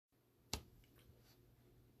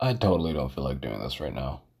I totally don't feel like doing this right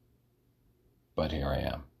now, but here I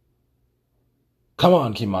am. Come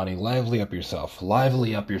on, Kimani, lively up yourself.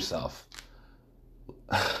 Lively up yourself.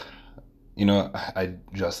 I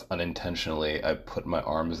just unintentionally I put my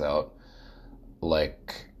arms out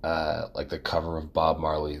like the cover of Bob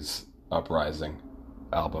Marley's Uprising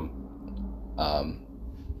album. Um,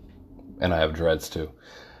 and I have dreads too.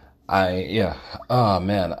 Yeah. Oh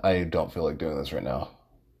man, I don't feel like doing this right now.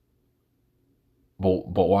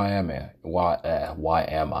 But why am I? Why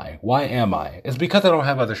am I? Why am I? It's because I don't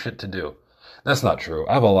have other shit to do. That's not true.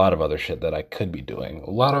 I have a lot of other shit that I could be doing.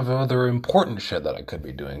 A lot of other important shit that I could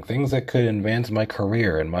be doing. Things that could advance my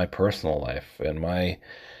career and my personal life and my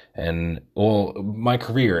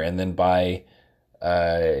career, and then by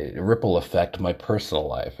ripple effect my personal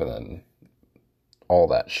life, and then all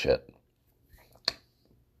that shit.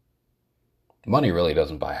 Money really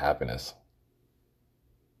doesn't buy happiness.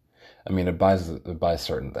 I mean, it buys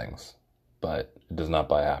certain things, but it does not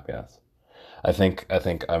buy happiness. I think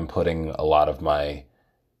I'm putting a lot of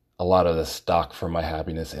the stock for my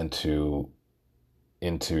happiness into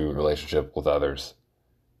relationship with others,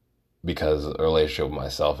 because a relationship with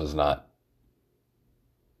myself is not,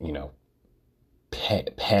 you know,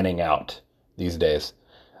 panning out these days.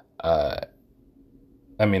 Uh,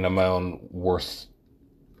 I mean, I'm my own worst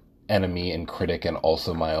enemy and critic, and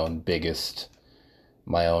also my own biggest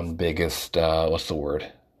what's the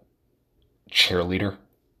word, cheerleader,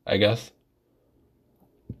 I guess.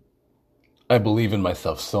 I believe in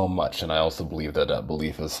myself so much, and I also believe that that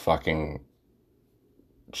belief is fucking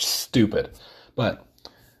stupid. But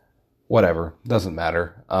whatever, doesn't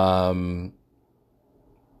matter.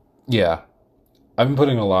 Yeah, I've been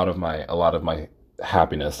putting a lot of my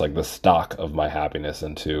happiness, like the stock of my happiness,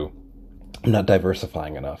 into not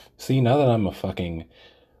diversifying enough. See, now that I'm a fucking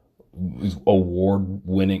award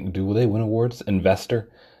winning, do they win awards? Investor.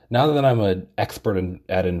 Now that I'm an expert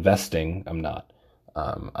at investing, I'm not.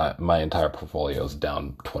 My entire portfolio is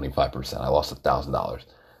down 25%. I lost $1,000.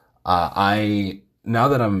 I now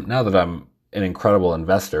that I'm an incredible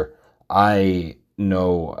investor, I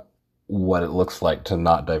know what it looks like to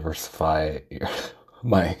not diversify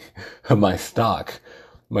my my stock,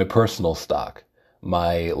 my personal stock,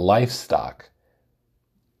 my life stock.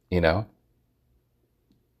 You know,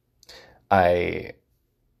 I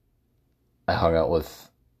I hung out with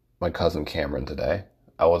my cousin Cameron today.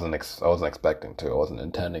 I wasn't expecting to. I wasn't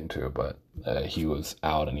intending to, but he was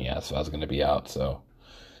out and he asked if I was going to be out. So,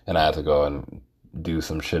 and I had to go and do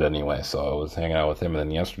some shit anyway. So I was hanging out with him. And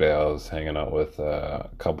then yesterday I was hanging out with a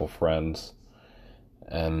couple friends.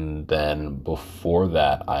 And then before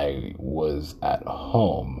that I was at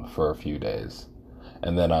home for a few days.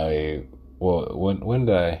 And then when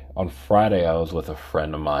did I? On Friday I was with a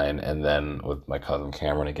friend of mine, and then with my cousin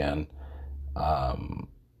Cameron again. Um,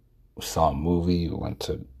 saw a movie. We went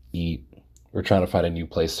to eat. We're trying to find a new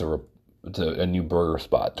place to a new burger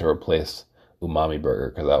spot to replace Umami Burger,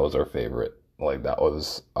 because that was our favorite. Like, that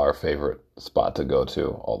was our favorite spot to go to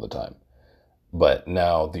all the time. But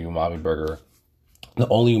now the only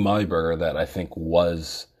Umami Burger that I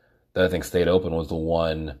think stayed open was the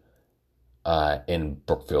one in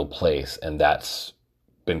Brookfield Place, and that's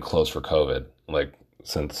been closed for COVID, like,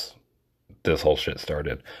 since this whole shit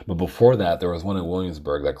started. But before that, there was one in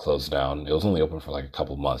Williamsburg that closed down. It was only open for like a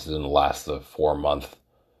couple months. It didn't last the 4 month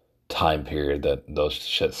time period that those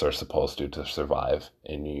shits are supposed to survive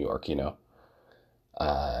in New York, you know.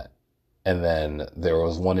 Uh, and then there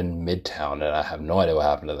was one in Midtown, and I have no idea what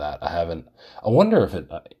happened to that. I haven't. I wonder if it.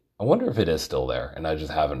 I wonder if it is still there, and I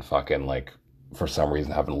just haven't fucking, like, for some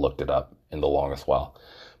reason haven't looked it up in the longest while.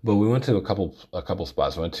 But we went to a couple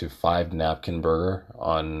spots. We went to Five Napkin Burger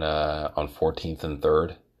on 14th and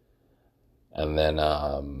Third, and then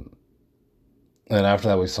after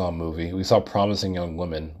that we saw a movie. We saw Promising Young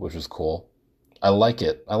Women, which was cool. I like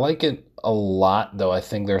it. I like it a lot, though I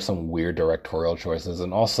think there are some weird directorial choices,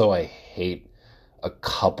 and also I hate a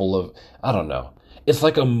couple of, I don't know. It's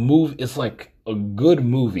like a move. It's like a good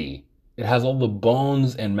movie. It has all the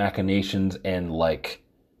bones and machinations, and, like,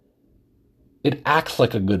 it acts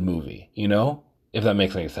like a good movie, you know? If that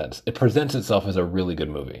makes any sense. It presents itself as a really good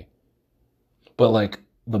movie. But, like,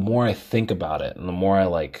 the more I think about it and the more I,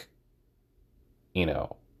 like, you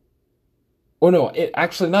know, or no, it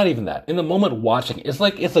actually, not even that. In the moment watching, it's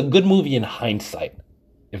like it's a good movie in hindsight,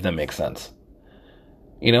 if that makes sense.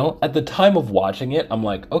 You know, at the time of watching it, I'm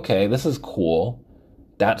like, okay, this is cool.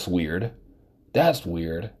 That's weird. That's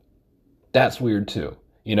weird. That's weird too,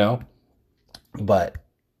 you know? But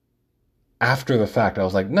after the fact, I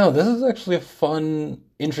was like, no, this is actually a fun,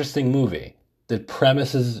 interesting movie. The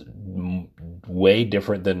premise is way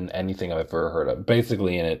different than anything I've ever heard of.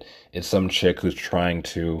 Basically, in it, it's some chick who's trying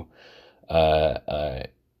to, uh, uh,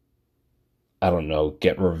 I don't know,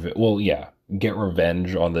 get revenge. Well, yeah, get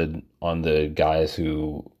revenge on the guys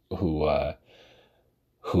who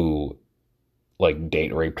like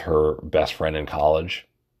date raped her best friend in college.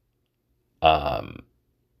 Um,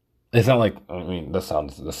 it's not like, I mean, this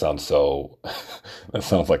sounds so that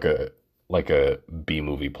sounds like a B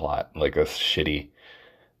movie plot, like a shitty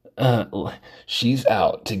she's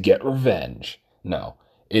out to get revenge. No,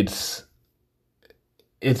 it's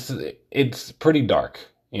it's it's pretty dark.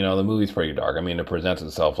 You know, the movie's pretty dark. I mean, it presents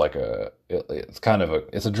itself like it's kind of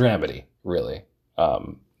it's a dramedy, really.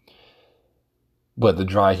 Um, but the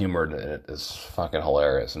dry humor in it is fucking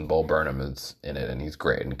hilarious, and Bo Burnham is in it, and he's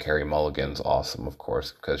great, and Carey Mulligan's awesome, of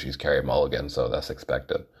course, because she's Carey Mulligan, so that's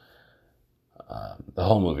expected. The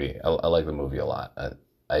whole movie, I like the movie a lot.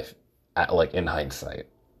 Like in hindsight,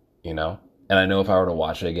 you know, and I know if I were to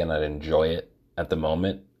watch it again, I'd enjoy it at the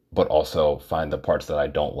moment, but also find the parts that I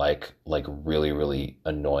don't like really, really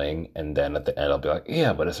annoying, and then at the end, I'll be like,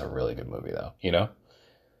 yeah, but it's a really good movie, though, you know.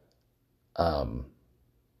 Um,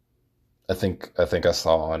 I think I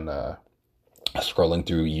saw on scrolling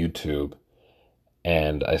through YouTube,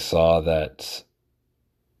 and I saw that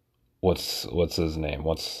what's his name?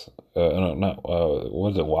 What's no, not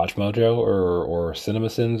what is it? Watch Mojo or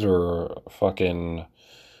CinemaSins or fucking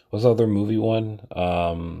what's the other movie one?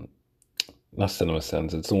 Not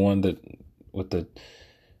CinemaSins. It's the one that with the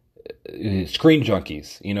Screen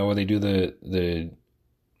Junkies. You know where they do the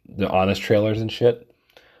honest trailers and shit.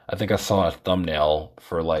 I think I saw a thumbnail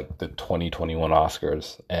for like the 2021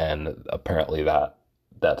 Oscars, and apparently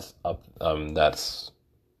that's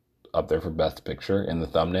up there for Best Picture in the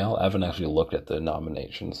thumbnail. I haven't actually looked at the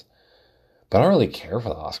nominations, but I don't really care for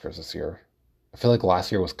the Oscars this year. I feel like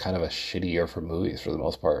last year was kind of a shitty year for movies for the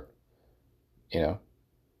most part. You know,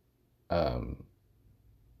 um,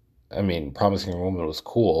 I mean, Promising Young Woman was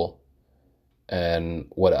cool, and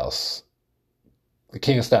what else? The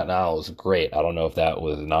King of Staten Island was great. I don't know if that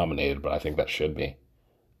was nominated, but I think that should be.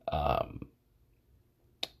 Um,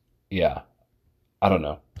 yeah, I don't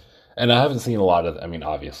know. And I haven't seen a lot of, I mean,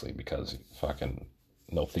 obviously, because fucking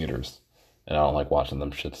no theaters. And I don't like watching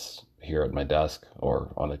them shits here at my desk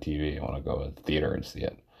or on the TV. I want to go to the theater and see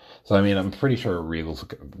it. So, I mean, I'm pretty sure Regal's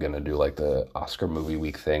gonna do like the Oscar movie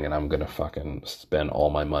week thing, and I'm gonna fucking spend all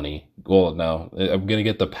my money. Well, no, I'm gonna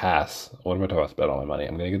get the pass. What am I talking about? Spend all my money.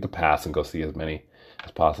 I'm gonna get the pass and go see as many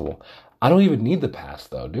as possible. I don't even need the pass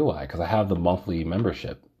though, do I? Because I have the monthly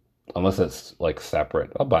membership. Unless it's like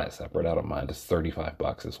separate. I'll buy it separate. I don't mind. It's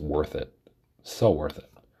 $35. It's worth it. So worth it.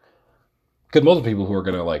 Because most people who are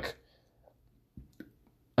gonna like,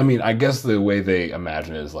 I mean, I guess the way they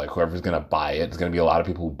imagine it is like whoever's gonna buy it, it's gonna be a lot of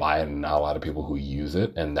people who buy it and not a lot of people who use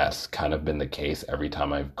it, and that's kind of been the case every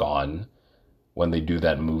time I've gone when they do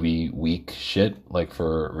that movie week shit, like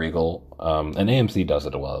for Regal. And AMC does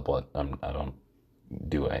it well, but I don't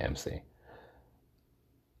do AMC.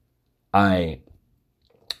 I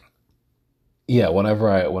Yeah, whenever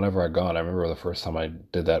I go, and I remember the first time I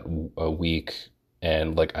did that a week,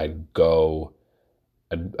 and like I'd go,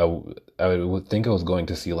 I would think I was going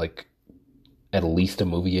to see like at least a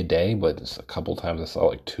movie a day, but just a couple times I saw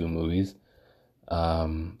like two movies. I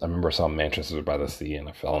remember I saw Manchester by the Sea, and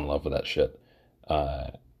I fell in love with that shit.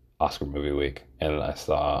 Uh, Oscar movie week, and I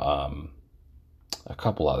saw a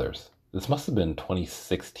couple others. This must have been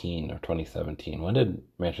 2016 or 2017. When did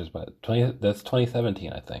Manchester by 20? That's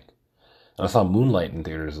 2017, I think. And I saw Moonlight in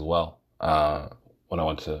theaters as well. When I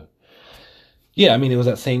went to, yeah, I mean it was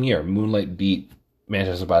that same year. Moonlight beat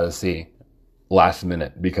Manchester by the Sea last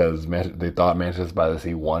minute because they thought Manchester by the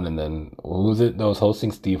Sea won, and then who was it that was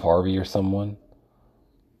hosting? Steve Harvey or someone.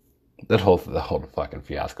 The whole fucking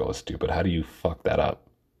fiasco was stupid. How do you fuck that up?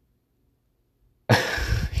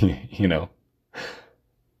 You know,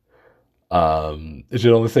 it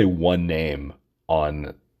should only say one name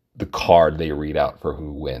on the card they read out for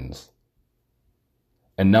who wins.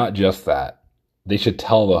 And not just that, they should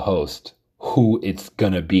tell the host who it's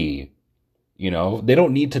gonna be. You know, they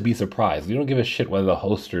don't need to be surprised. They don't give a shit whether the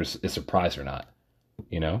host is surprised or not.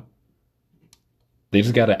 You know, they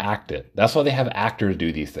just gotta act it. That's why they have actors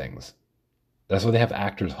do these things. That's why they have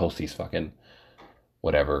actors host these fucking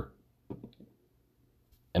whatever,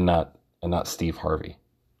 and not Steve Harvey.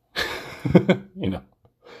 You know,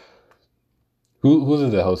 who was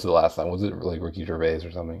it that hosted the last time? Was it like Ricky Gervais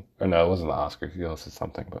or something? Or no, it wasn't the Oscars. He hosted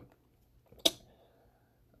something, but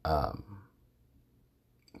um,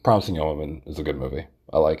 Promising Young Woman is a good movie.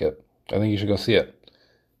 I like it. I think you should go see it,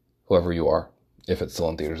 whoever you are, if it's still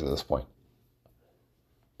in theaters at this point.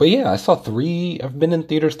 But yeah, I saw three. I've been in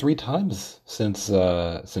theaters three times since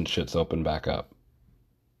shit's opened back up.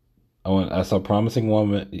 I saw Promising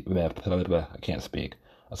Woman. I can't speak.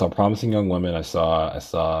 I saw Promising Young Woman. I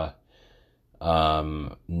saw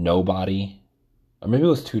Nobody, or maybe it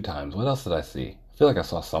was two times. What else did I see? I feel like I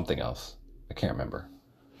saw something else. I can't remember.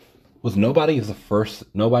 Was Nobody is the first?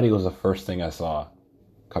 Nobody was the first thing I saw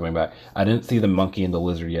coming back. I didn't see the Monkey and the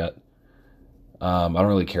Lizard yet. I don't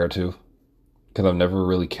really care to because I've never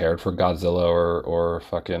really cared for Godzilla or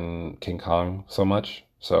fucking King Kong so much.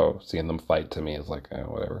 So seeing them fight to me is like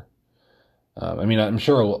whatever. I mean, I'm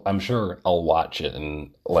sure I'll watch it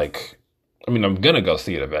and like, I mean, I'm gonna go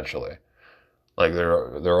see it eventually. Like there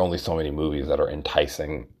are only so many movies that are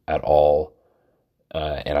enticing at all,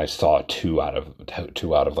 and I saw two out of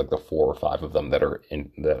like the four or five of them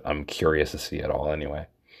that I'm curious to see at all anyway.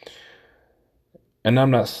 And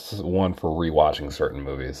I'm not one for rewatching certain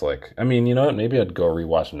movies. Like, I mean, you know what? Maybe I'd go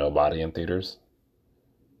rewatch Nobody in theaters,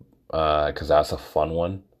 because that's a fun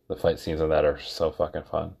one. The fight scenes in that are so fucking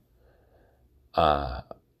fun. Uh,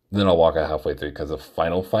 then I'll walk out halfway through because the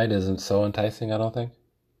final fight isn't so enticing, I don't think.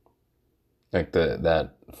 Like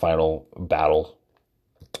that final battle.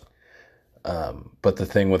 But the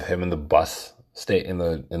thing with him in the bus state in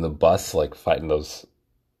the bus, like fighting those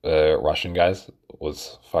Russian guys,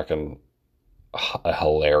 was fucking a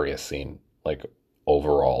hilarious scene. Like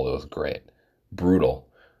overall, it was great, brutal.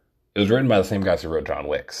 It was written by the same guys who wrote John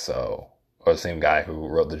Wick, so or the same guy who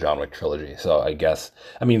wrote the John Wick trilogy. So I guess,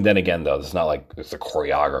 I mean, then again, though, it's not like it's a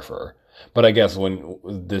choreographer. But I guess when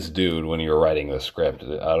this dude, when you're writing the script,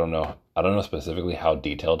 I don't know specifically how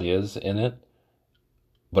detailed he is in it,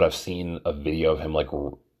 but I've seen a video of him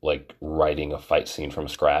like writing a fight scene from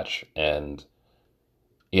scratch, and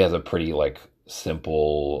he has a pretty like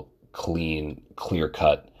simple, clean,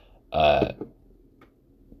 uh,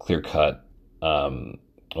 clear cut,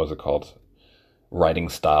 what's it called? Writing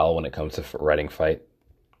style when it comes to writing fight.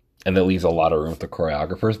 And that leaves a lot of room for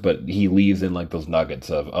choreographers, but he leaves in like those nuggets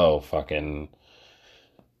of, oh, fucking,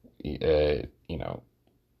 you know,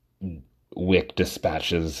 Wick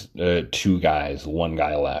dispatches two guys, one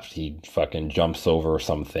guy left. He fucking jumps over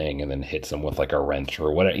something and then hits him with like a wrench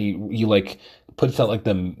or whatever. He like puts out like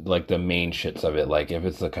the main shits of it, like if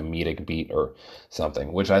it's a comedic beat or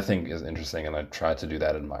something, which I think is interesting, and I try to do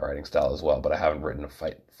that in my writing style as well. But I haven't written a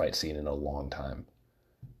fight scene in a long time.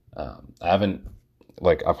 I haven't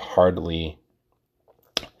like I've hardly.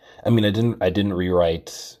 I mean, I didn't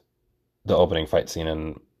rewrite the opening fight scene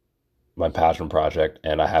in my passion project,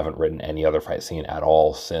 and I haven't written any other fight scene at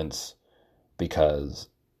all since, because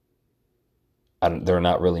there are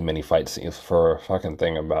not really many fight scenes for a fucking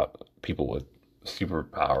thing about people with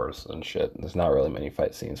superpowers and shit. There's not really many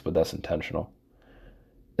fight scenes, but that's intentional.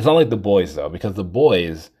 It's not like The Boys though, because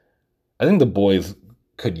I think The Boys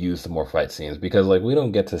could use some more fight scenes because like we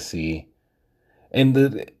don't get to see.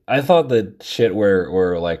 And I thought the shit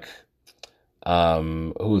where like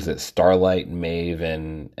who is it? Starlight, Maeve,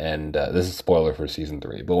 and this is a spoiler for season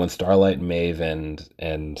 3. But when Starlight, Maeve,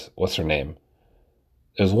 and what's her name?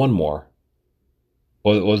 There's one more.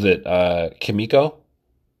 Was it Kimiko?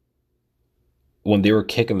 When they were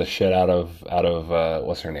kicking the shit out of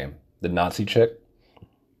what's her name? The Nazi chick.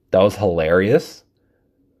 That was hilarious.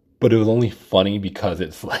 But it was only funny because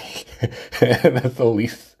it's like that's the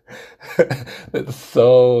least. It's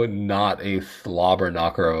so not a slobber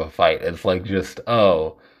knocker of a fight. It's like just,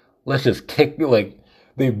 oh, let's just kick, like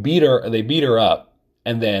they beat her up,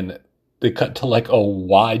 and then they cut to like a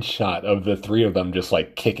wide shot of the three of them just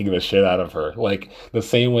like kicking the shit out of her, like the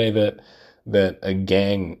same way that a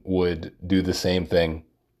gang would do the same thing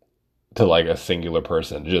to like a singular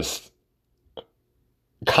person. Just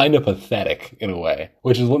kind of pathetic in a way,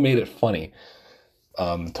 which is what made it funny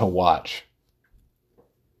to watch,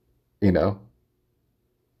 you know.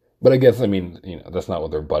 But I guess, I mean, that's not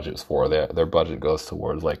what their budget's for. Their budget goes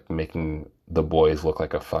towards like making The Boys look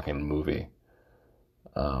like a fucking movie,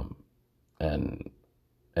 um, and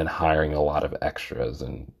hiring a lot of extras,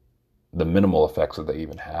 and the minimal effects that they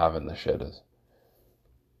even have in the shit is.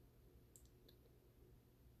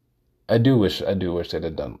 I do wish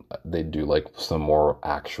they'd do like some more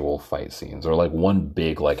actual fight scenes, or like one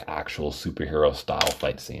big like actual superhero style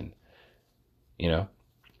fight scene, you know.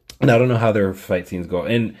 And I don't know how their fight scenes go.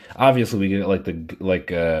 And obviously we get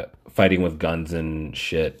like fighting with guns and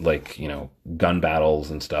shit, like, gun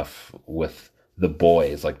battles and stuff with the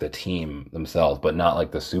boys, like the team themselves, but not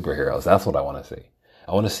like the superheroes. That's what I want to see.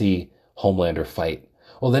 I want to see Homelander fight.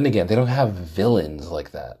 Well, then again, they don't have villains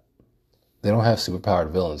like that. They don't have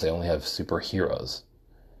superpowered villains. They only have superheroes.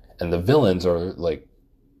 And the villains are like,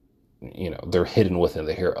 they're hidden within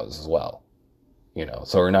the heroes as well.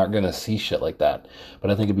 So we're not gonna see shit like that.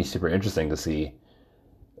 But I think it'd be super interesting to see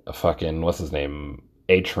a fucking what's his name,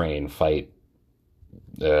 A-Train fight.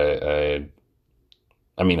 Uh,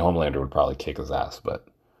 I mean, Homelander would probably kick his ass, but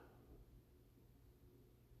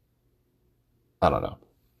I don't know.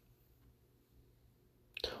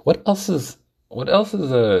 What else is what else is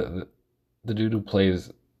the dude who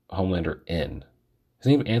plays Homelander in? His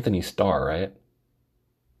name Anthony Starr, right?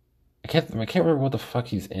 I can't remember what the fuck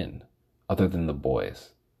he's in, other than The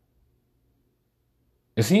Boys.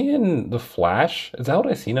 Is he in The Flash? Is that what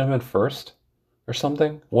I seen him in first, or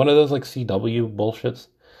something? One of those like CW bullshits.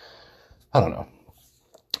 I don't know.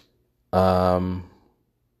 Um,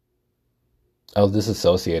 I was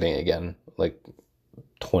disassociating again, like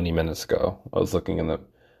 20 minutes ago. I was looking in the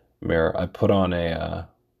mirror. I put on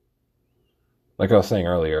like I was saying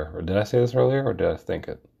earlier, or did I say this earlier, or did I think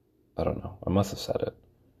it? I don't know. I must have said it.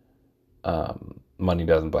 Money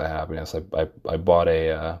doesn't buy happiness. I bought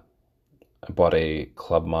a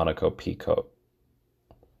Club Monaco pea coat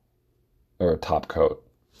or a top coat.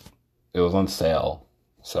 It was on sale,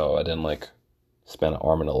 so I didn't like spend an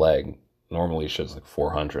arm and a leg. Normally, shit's like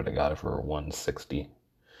 400. I got it for 160.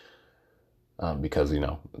 Because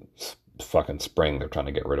it's fucking spring. They're trying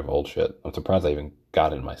to get rid of old shit. I'm surprised I even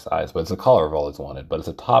got it in my size, but it's a color I've always wanted. But it's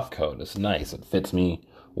a top coat. It's nice. It fits me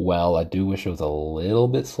well. I do wish it was a little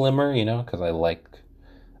bit slimmer, because I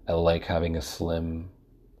like having a slim.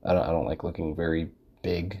 I don't like looking very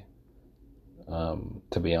big.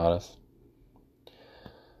 To be honest.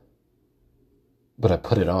 But I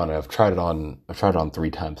put it on. I've tried it on. I've tried it on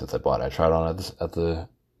 3 times since I bought it. I tried it on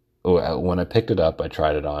when I picked it up. I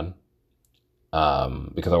tried it on.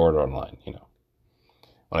 Because I ordered online.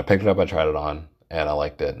 When I picked it up, I tried it on and I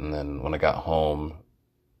liked it. And then when I got home,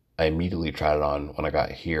 I immediately tried it on when I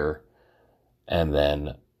got here. And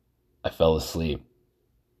then I fell asleep.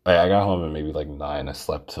 I got home at maybe like 9. I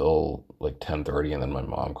slept till like 10:30, and then my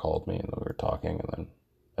mom called me and we were talking, and then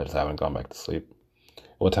I just haven't gone back to sleep.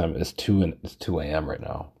 What time? It's 2 a.m. right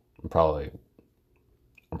now. I'm probably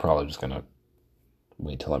just gonna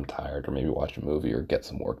wait till I'm tired, or maybe watch a movie or get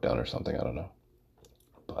some work done or something. I don't know.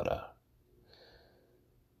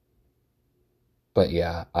 But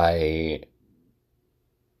yeah, I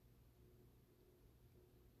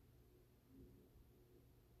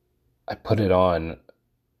put it on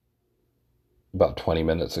about 20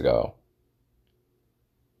 minutes ago.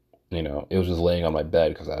 It was just laying on my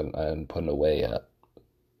bed because I hadn't put it away yet,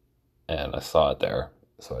 and I saw it there,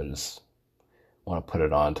 so I just want to put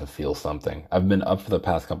it on to feel something. I've been up for the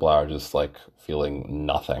past couple hours just like feeling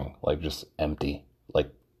nothing, like just empty, like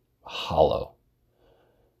hollow,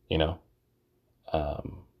 you know?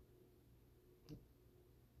 Um,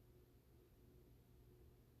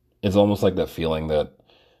 it's almost like that feeling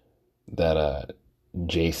that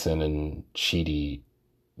Jason and Chidi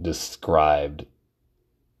described.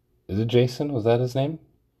 Is it Jason? Was that his name?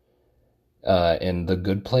 In The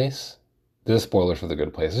Good Place. There's spoilers for The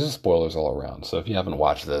Good Place. There's spoilers all around. So if you haven't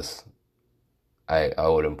watched this, I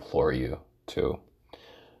would implore you to.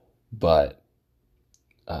 But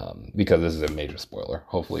because this is a major spoiler,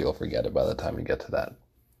 hopefully you'll forget it by the time you get to that.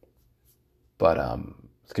 But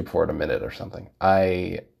skip forward a minute or something.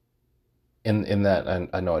 In that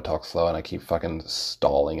I know I talk slow and I keep fucking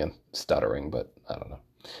stalling and stuttering, but I don't know.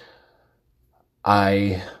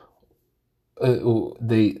 I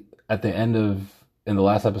they at the end of in the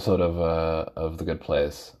last episode of The Good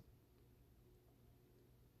Place,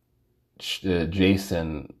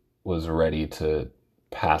 Jason was ready to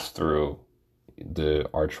pass through the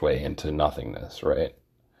archway into nothingness, right?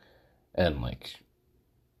 And like,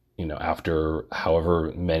 after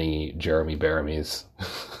however many Jeremy Bearamys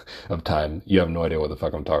of time, you have no idea what the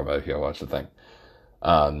fuck I'm talking about if you haven't watched the thing.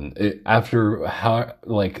 After how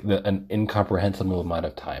like an incomprehensible amount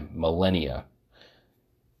of time, millennia,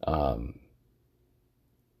 um,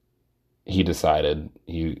 he decided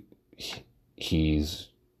he's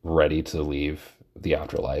ready to leave the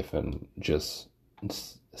afterlife and just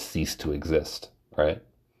cease to exist, right?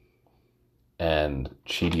 And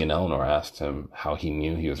Chidi and Eleanor asked him how he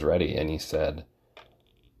knew he was ready, and he said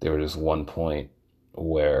there was just one point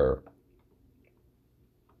where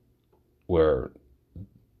where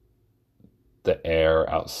the air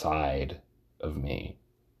outside of me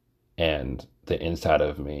and the inside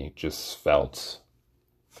of me just felt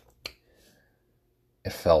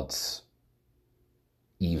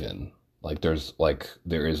even.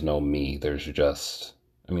 There is no me. There's just,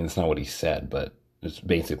 I mean, it's not what he said, but it's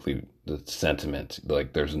basically the sentiment.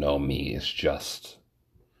 Like, there's no me. It's just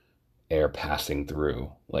air passing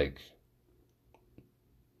through. Like,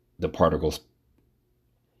 the particles,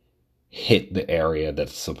 hit the area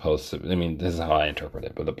that's supposed to, I mean, this is how I interpret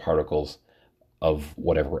it, but the particles of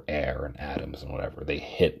whatever air and atoms and whatever, they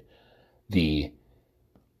hit the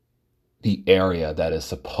area that is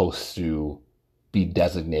supposed to be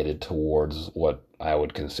designated towards what I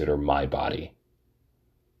would consider my body.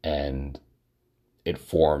 And it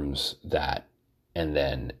forms that, and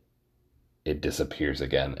then it disappears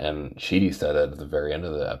again. And Chidi said that at the very end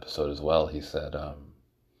of the episode as well. He said,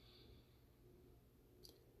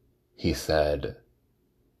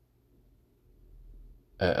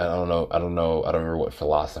 I don't remember what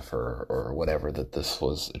philosopher or whatever that this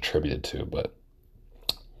was attributed to, but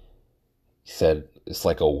he said it's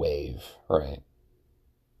like a wave, right?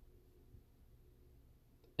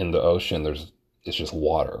 In the ocean, it's just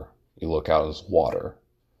water. You look out, it's water,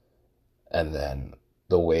 and then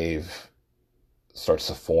the wave starts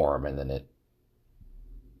to form, and then it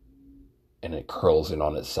curls in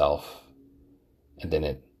on itself, and then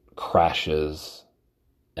it crashes,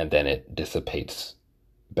 and then it dissipates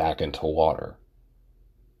back into water,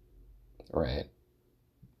 right?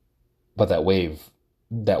 But that wave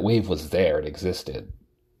was there, it existed.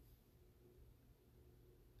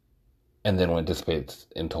 And then when it dissipates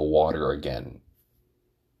into water again,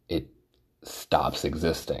 it stops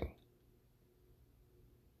existing.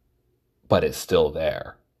 But it's still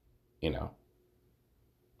there, you know.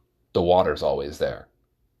 The water's always there.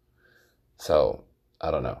 So,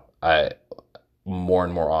 I don't know. I more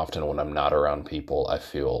and more often when I'm not around people, I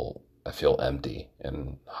feel empty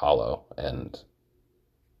and hollow, and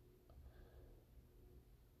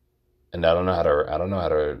I don't know how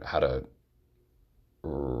to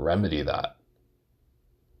remedy that.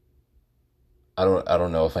 I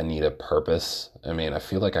don't know if I need a purpose. I mean, I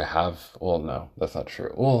feel like I have, well, no, that's not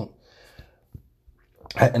true. Well,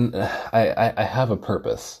 I have a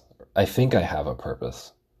purpose. I think I have a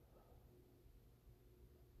purpose.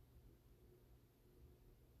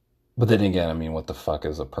 But then again, I mean, what the fuck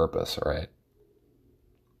is a purpose, right?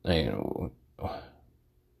 I mean,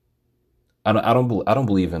 I don't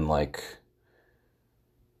believe in like,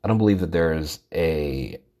 I don't believe that there is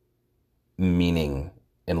a meaning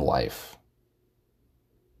in life,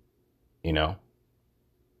 you know?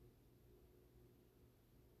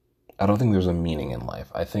 I don't think there's a meaning in life.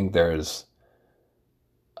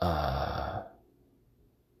 Uh,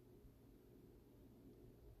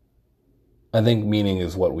 I think meaning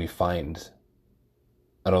is what we find.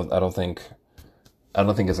 I don't think, I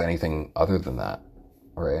don't think it's anything other than that,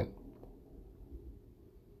 right?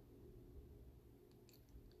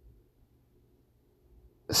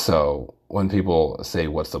 So when people say,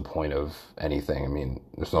 what's the point of anything? I mean,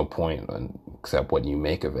 there's no point except what you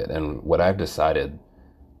make of it. And what I've decided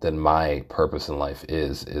that my purpose in life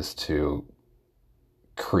is to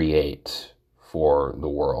create for the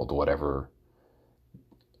world, whatever,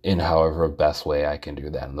 in however best way I can do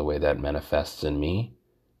that. And the way that manifests in me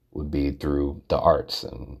would be through the arts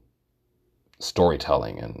and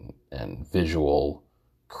storytelling and visual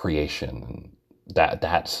creation. And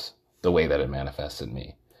that's the way that it manifests in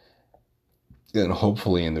me. And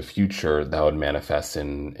hopefully in the future that would manifest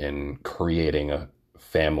in creating a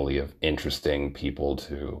family of interesting people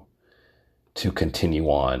to continue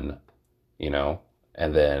on, you know,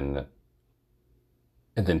 and then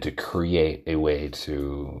to create a way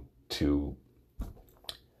to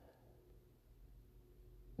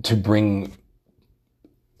bring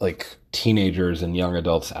like teenagers and young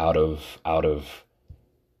adults out of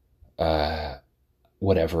uh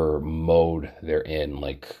whatever mode they're in,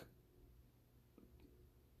 like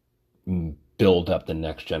build up the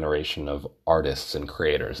next generation of artists and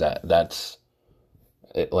creators. That's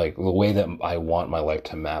it, like the way that I want my life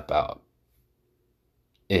to map out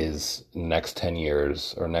is next 10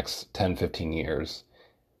 years or next 10, 15 years.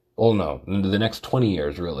 Well, no, the next 20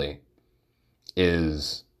 years really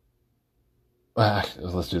is,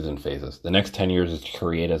 let's do this in phases. The next 10 years is to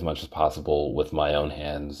create as much as possible with my own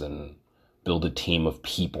hands and build a team of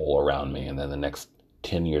people around me. And then the next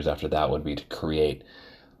 10 years after that would be to create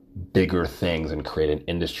bigger things and create an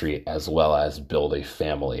industry as well as build a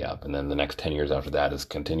family up. And then the next 10 years after that is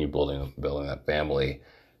continue building that family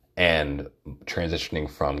and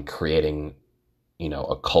transitioning from creating, you know,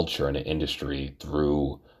 a culture and an industry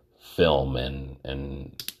through film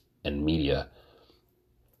and media.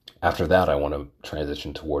 After that, I want to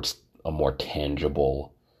transition towards a more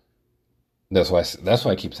tangible. That's why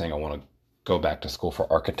I keep saying I want to go back to school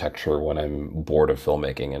for architecture when I'm bored of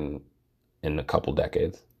filmmaking in a couple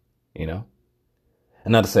decades, you know?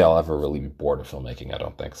 And not to say I'll ever really be bored of filmmaking, I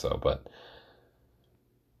don't think so, but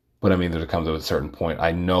I mean, there comes to a certain point.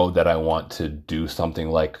 I know that I want to do something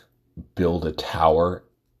like build a tower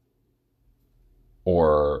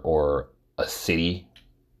or a city,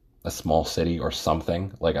 a small city or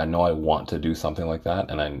something. Like I know I want to do something like that,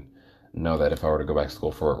 and I know that if I were to go back to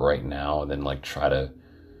school for it right now and then like try to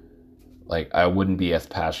like I wouldn't be as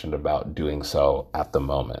passionate about doing so at the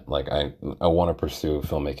moment. Like I want to pursue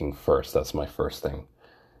filmmaking first. That's my first thing,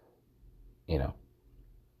 you know.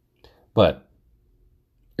 But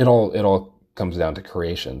it all comes down to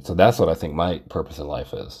creation. So that's what I think my purpose in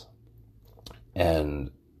life is.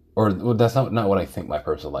 And or well, that's not what I think my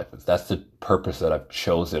purpose in life is. That's the purpose that I've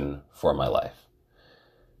chosen for my life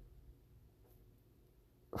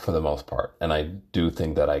for the most part. And I do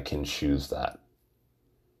think that I can choose that,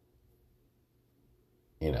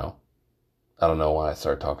 you know. I don't know why I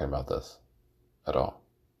started talking about this at all.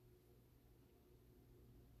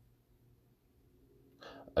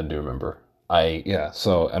 I do remember. Yeah,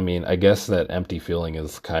 so I mean, I guess that empty feeling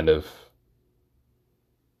is kind of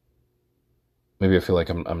maybe I feel like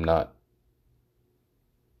I'm not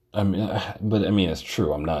I mean but I mean it's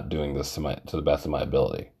true. I'm not doing this to the best of my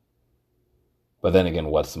ability. But then again,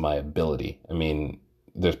 what's my ability? I mean,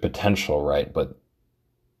 there's potential, right? But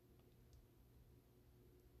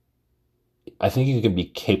I think you can be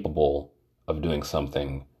capable of doing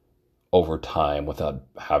something over time without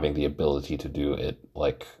having the ability to do it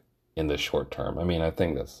like in the short term. I mean, I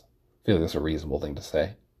feel like that's a reasonable thing to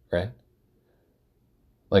say, right?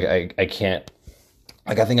 Like I can't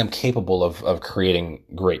like I think I'm capable of creating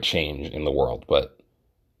great change in the world, but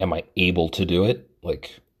am I able to do it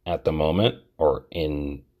like at the moment or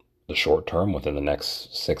in the short term within the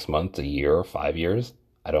next 6 months, a year, 5 years?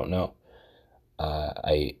 I don't know.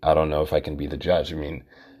 I don't know if I can be the judge. I mean,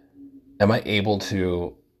 am I able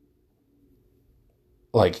to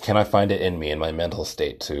like can I find it in me in my mental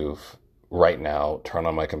state to right now turn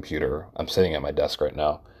on my computer? I'm sitting at my desk right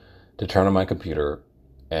now to turn on my computer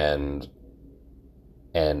and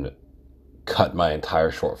and cut my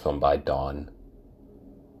entire short film by dawn.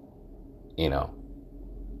 You know,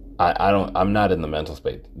 I'm not in the mental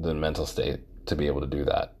state to be able to do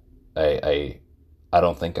that. I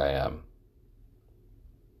don't think I am.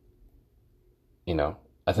 You know,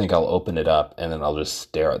 I think I'll open it up and then I'll just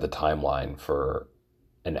stare at the timeline for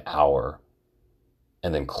an hour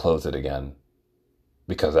and then close it again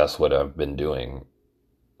because that's what I've been doing.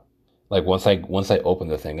 Like once I open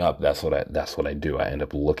the thing up, that's what I do. I end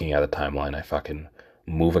up looking at a timeline. I fucking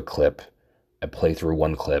move a clip. I play through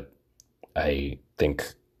one clip. I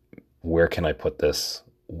think, where can I put this?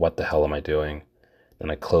 What the hell am I doing?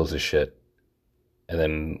 Then I close the shit and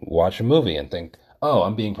then watch a movie and think, oh,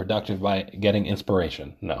 I'm being productive by getting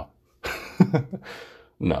inspiration. No.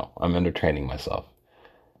 No, I'm entertaining myself.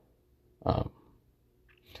 Um,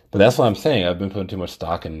 but that's what I'm saying. I've been putting too much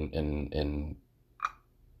stock in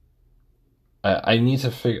I need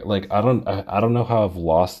to figure like I don't know how I've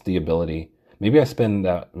lost the ability. Maybe I spend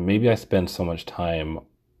so much time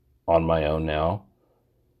on my own now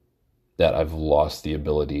that I've lost the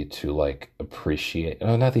ability to like appreciate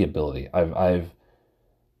no, not the ability. I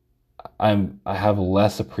have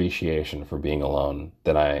less appreciation for being alone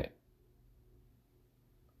than I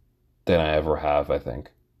ever have, I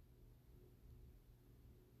think.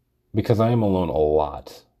 Because I am alone a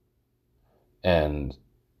lot. And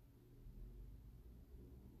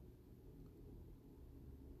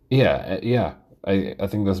yeah, yeah. I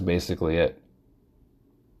think that's basically it,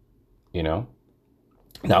 you know?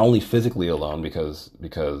 Not only physically alone because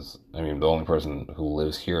I mean the only person who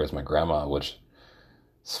lives here is my grandma, which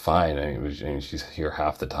is fine. I mean she's here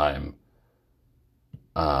half the time.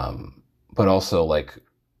 But also like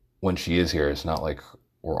when she is here, it's not like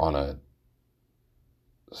we're on a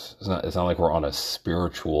it's not like we're on a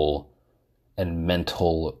spiritual and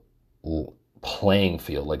mental playing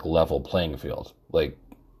field, like level playing field. Like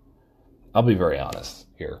I'll be very honest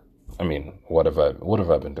here. I mean, what have I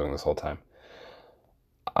been doing this whole time?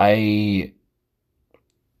 I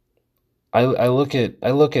I look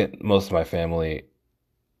at most of my family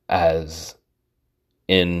as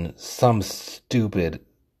in some stupid,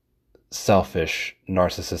 selfish,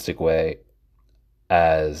 narcissistic way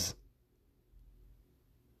as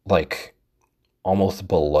like almost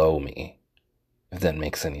below me, if that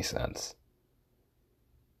makes any sense.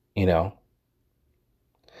 You know?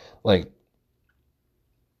 Like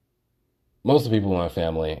most of the people in my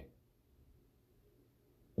family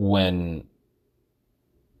when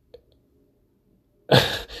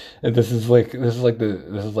this is like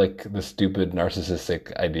the stupid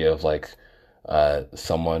narcissistic idea of like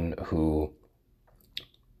someone who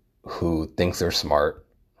thinks they're smart,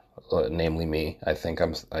 namely me. I think I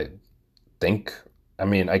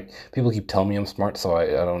mean I people keep telling me I'm smart, so I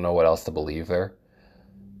don't know what else to believe there.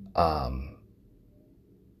 Um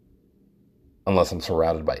unless I'm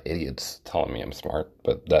surrounded by idiots telling me I'm smart.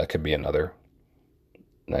 But that could be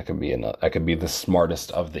the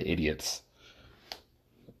smartest of the idiots,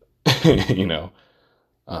 you know.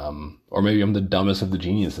 Or maybe I'm the dumbest of the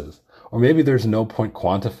geniuses. Or maybe there's no point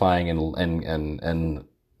quantifying and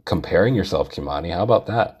comparing yourself, Kimani. How about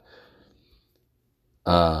that?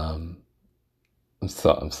 Um, I'm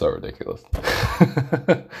so ridiculous.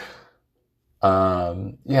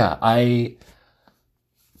 Yeah, I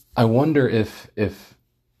wonder if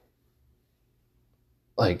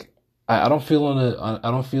like I don't feel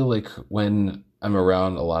I don't feel like when I'm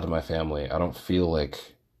around a lot of my family, I don't feel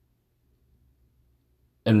like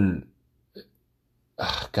and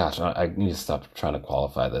gosh, I need to stop trying to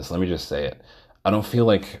qualify this. Let me just say it. I don't feel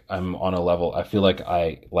like I'm on a level. I feel like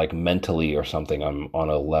like mentally or something, I'm on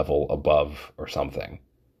a level above or something.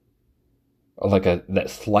 Or like that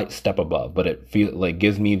slight step above, but it feel like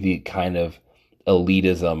gives me the kind of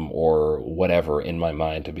elitism or whatever in my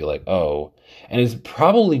mind to be like, oh, and it's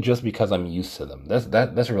probably just because I'm used to them.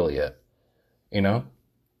 That's really it. You know?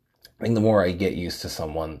 I think the more I get used to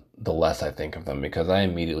someone, the less I think of them because I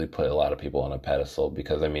immediately put a lot of people on a pedestal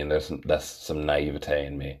because I mean that's some naivete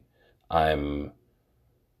in me. I'm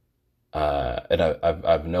and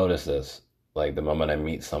I've noticed this like the moment I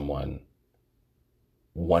meet someone,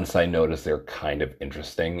 once I notice they're kind of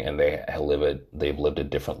interesting and they've lived a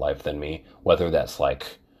different life than me, whether that's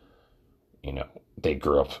like, you know, they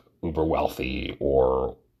grew up uber wealthy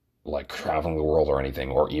or like traveling the world or anything,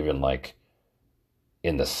 or even like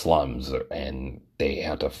in the slums and they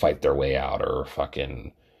have to fight their way out or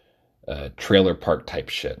fucking trailer park type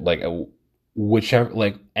shit. Like whichever,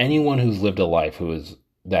 like anyone who's lived a life who is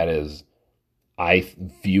that is I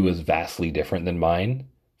view as vastly different than mine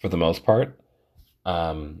for the most part,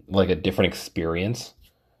 like a different experience.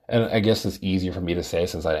 And I guess it's easier for me to say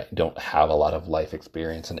since I don't have a lot of life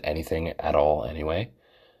experience in anything at all anyway.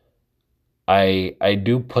 I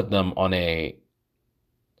do put them on a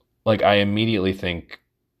like I immediately think,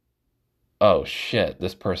 oh shit,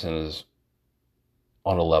 this person is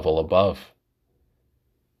on a level above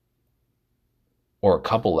or a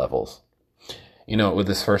couple levels. You know, with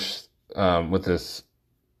this first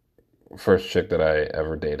chick that I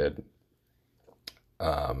ever dated,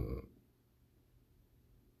 um,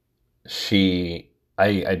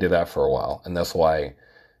 I did that for a while, and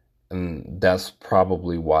that's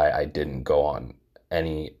probably why I didn't go on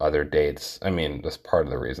any other dates. I mean, that's part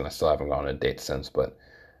of the reason I still haven't gone on a date since, but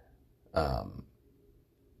um,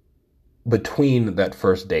 between that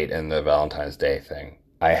first date and the Valentine's Day thing,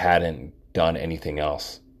 I hadn't done anything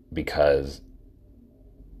else because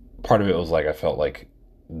part of it was like I felt like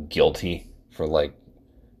guilty for like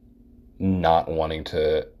not wanting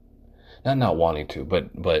to not wanting to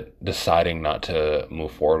but deciding not to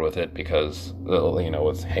move forward with it because you know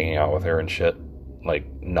with hanging out with her and shit like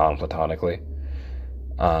non-platonically,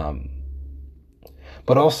 um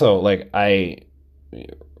but also like I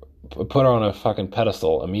put her on a fucking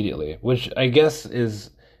pedestal immediately, which I guess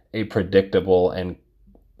is a predictable and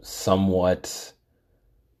somewhat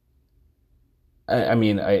I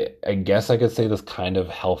mean, I guess I could say this kind of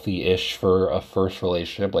healthy-ish for a first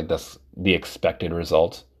relationship. Like that's the expected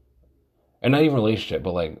result, and not even relationship,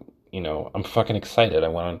 but like you know, I'm fucking excited. I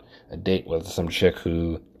went on a date with some chick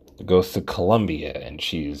who goes to Columbia, and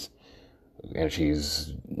she's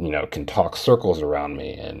you know can talk circles around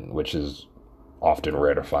me, and which is often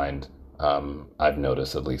rare to find. I've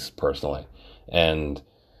noticed at least personally, and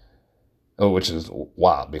oh, which is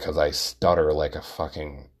wild because I stutter like a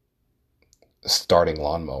fucking starting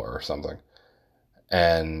lawnmower or something.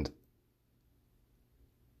 And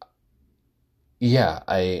yeah,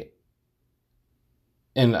 you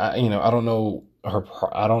know, I don't know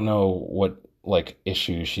I don't know what like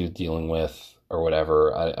issues she's dealing with or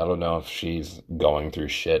whatever. I don't know if she's going through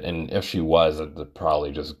shit. And if she was, I'd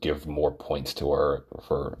probably just give more points to her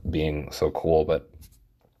for being so cool. But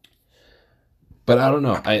I don't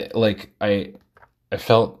know. I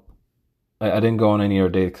felt I didn't go on any other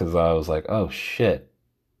date because I was like, oh shit,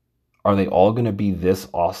 are they all gonna be this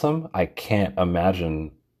awesome? I can't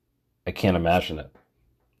imagine it,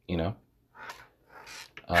 you know?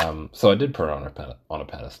 So I did put it on on a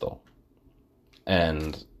pedestal,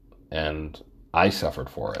 and and I suffered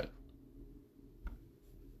for it.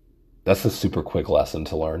 That's a super quick lesson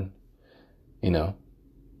to learn. You know,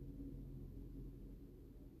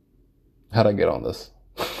 how'd I get on this?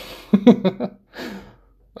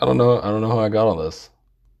 I don't know. I don't know how I got on this.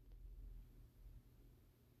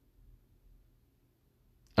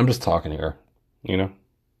 I'm just talking here. You know.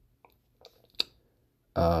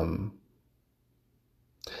 Um,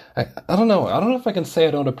 I don't know. I don't know if I can say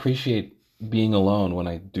I don't appreciate being alone when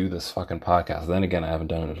I do this fucking podcast. Then again, I haven't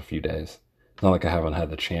done it in a few days. It's not like I haven't had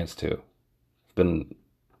the chance to. I've been,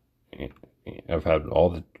 I've had all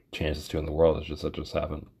the chances to in the world. It's just I just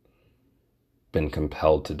haven't been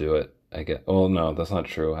compelled to do it. I get. Oh no, that's not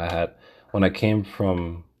true. I had when I came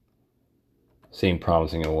from seeing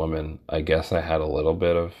Promising Young Woman. I guess I had a little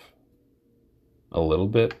bit of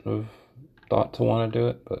thought to want to do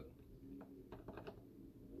it,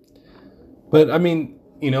 but I mean,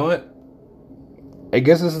 you know what? I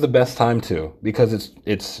guess this is the best time to because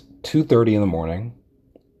it's 2:30 in the morning.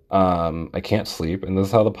 I can't sleep, and this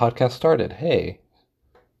is how the podcast started. Hey,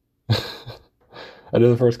 I did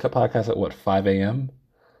the first podcast at what 5 a.m.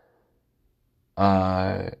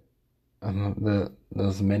 Uh, that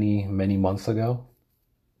was many months ago.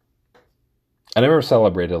 I never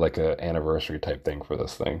celebrated like a anniversary type thing for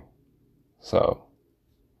this thing, so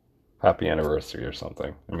happy anniversary or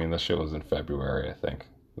something. I mean, this shit was in February, I think,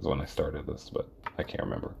 is when I started this, but I can't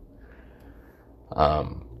remember.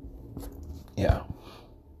 Um, yeah.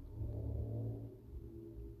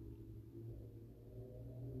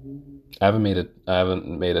 I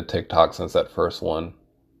haven't made a TikTok since that first one.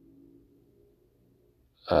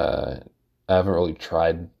 Uh, I haven't really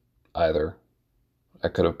tried either. I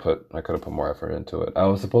could have put more effort into it. I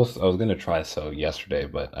was gonna try so yesterday,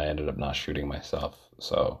 but I ended up not shooting myself.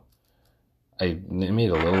 So I made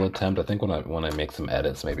a little attempt. I think when I make some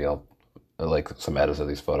edits, maybe I'll like some edits of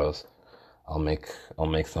these photos. I'll make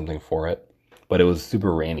something for it. But it was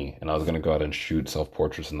super rainy, and I was gonna go out and shoot self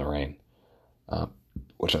portraits in the rain, uh,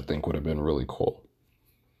 which I think would have been really cool.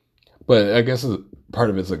 But I guess part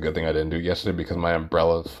of it's a good thing I didn't do it yesterday because my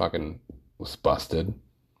umbrella fucking was busted,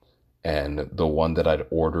 and the one that I'd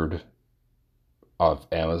ordered off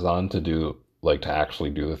Amazon to do like to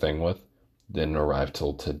actually do the thing with didn't arrive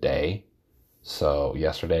till today. So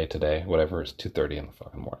yesterday, today, whatever, it's 2:30 in the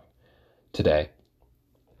fucking morning today.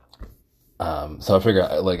 So I figure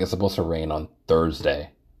like it's supposed to rain on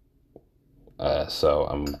Thursday, so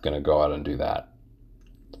I'm gonna go out and do that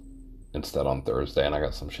instead on Thursday, and I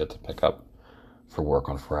got some shit to pick up for work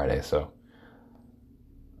on Friday. So,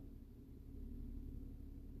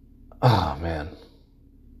 oh man,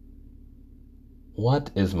 what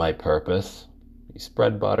is my purpose? You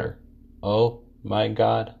spread butter. Oh my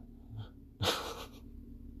God.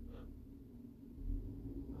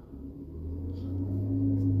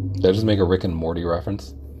 Did I just make a Rick and Morty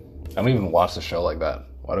reference? I don't even watch the show like that.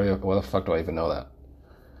 Why the fuck do I even know that?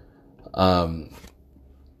 Um,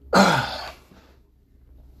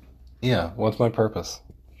 yeah. What's my purpose?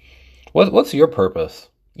 What's your purpose?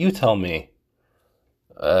 You tell me.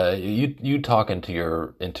 You talk into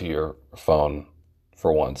your phone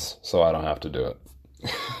for once, so I don't have to do it.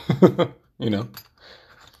 You know,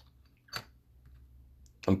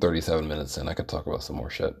 I'm 37 minutes in. I could talk about some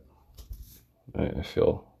more shit. I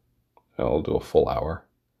feel I'll do a full hour.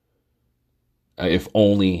 If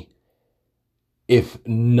only, if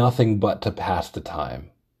nothing but to pass the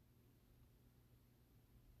time.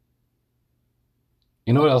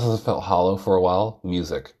 You know what else has felt hollow for a while?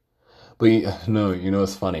 Music. But no, you know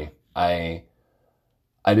it's funny. I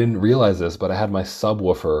didn't realize this, but I had my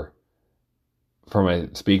subwoofer for my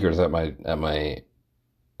speakers at my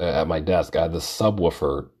desk. I had the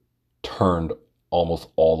subwoofer turned almost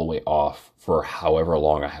all the way off for however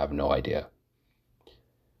long, I have no idea.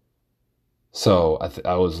 So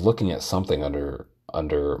I was looking at something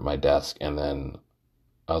under my desk, and then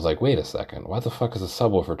I was like, wait a second, why the fuck is the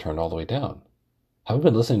subwoofer turned all the way down? Have I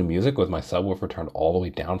been listening to music with my subwoofer turned all the way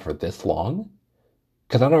down for this long?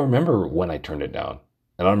 Because I don't remember when I turned it down.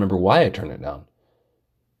 And I don't remember why I turned it down.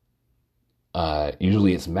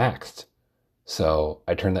 Usually it's maxed. So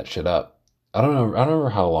I turned that shit up. I don't remember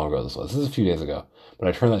how long ago this was. This is a few days ago. But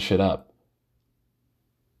I turned that shit up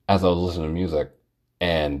as I was listening to music,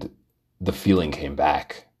 and the feeling came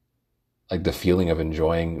back. Like the feeling of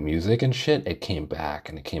enjoying music and shit, it came back,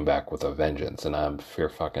 and it came back with a vengeance. And I'm fear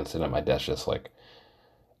fucking sitting at my desk just like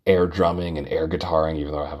air drumming and air guitaring,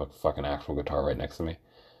 even though I have a fucking actual guitar right next to me.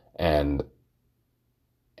 And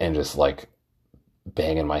just like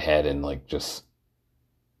banging my head and like just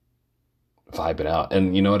vibing out.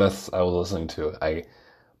 And you know what else I was listening to? I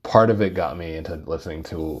Part of it got me into listening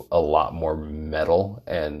to a lot more metal,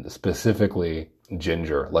 and specifically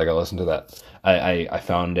Ginger. Like I listened to that. I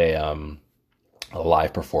found a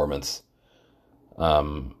live performance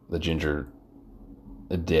the Ginger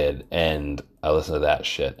did, and I listened to that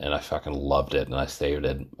shit, and I fucking loved it, and I saved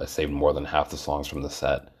it. I saved more than half the songs from the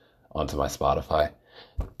set onto my Spotify,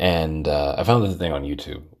 and I found this thing on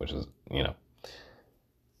YouTube, which is, you know,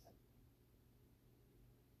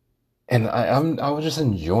 And I was just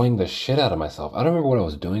enjoying the shit out of myself. I don't remember what I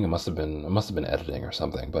was doing. It must have been editing or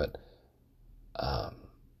something, but um,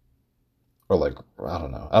 or like I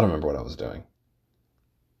don't know. I don't remember what I was doing.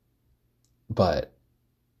 But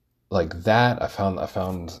like that, I found I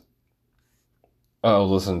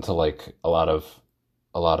was listening to like a lot of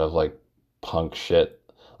like punk shit.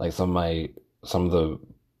 Like some of the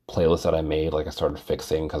playlists that I made, like I started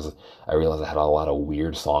fixing because I realized I had a lot of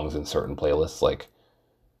weird songs in certain playlists.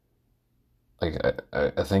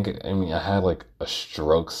 I think I mean I had like a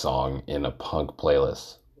stroke song in a punk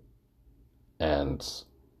playlist, and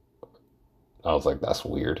I was like, that's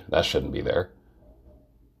weird. That shouldn't be there.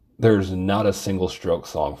 There's not a single stroke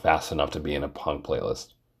song fast enough to be in a punk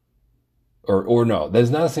playlist. Or no,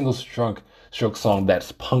 there's not a single stroke song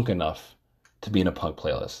that's punk enough to be in a punk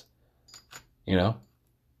playlist. You know?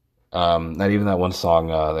 Not even that one song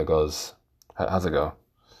that goes, how's it go?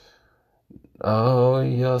 Oh,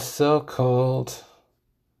 you're so cold.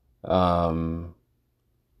 Um,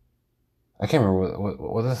 I can't remember what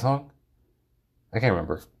was the song? I can't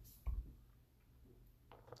remember.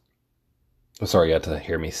 I'm sorry you had to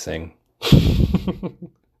hear me sing.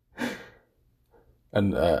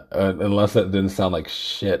 And unless that didn't sound like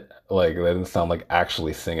shit, like that didn't sound like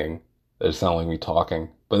actually singing. It just sounded like me talking.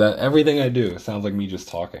 But that everything I do sounds like me just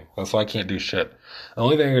talking. That's why I can't do shit. The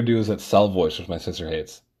only thing I can do is that cell voice, which my sister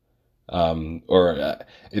hates. Or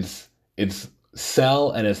it's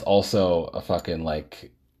cell, and it's also a fucking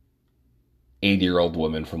like 80-year-old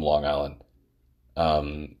woman from Long Island.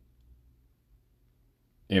 Um,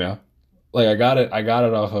 you know, like I got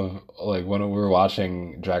it off of like when we were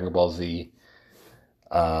watching Dragon Ball Z,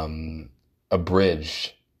 um,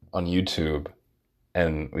 abridged on YouTube,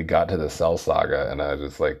 and we got to the Cell Saga, and I was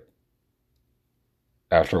just like,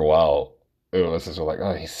 after a while, it was just like,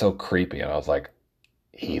 oh, he's so creepy, and I was like,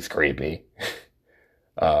 he's creepy.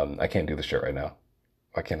 I can't do the shit right now.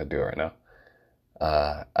 I can't do it right now.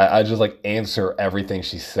 I just like answer everything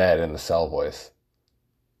she said in the Cell voice.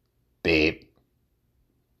 Beep.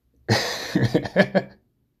 I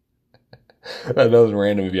know it's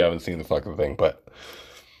random if you haven't seen the fucking thing, but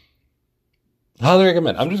highly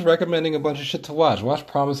recommend. I'm just recommending a bunch of shit to watch. Watch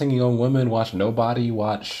Promising Young Women. Watch Nobody.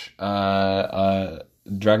 Watch Dragon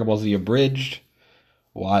Ball Z Abridged.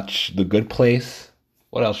 Watch The Good Place.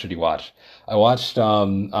 What else should you watch? I watched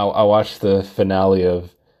the finale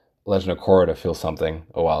of Legend of Korra to feel something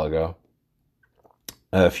a while ago.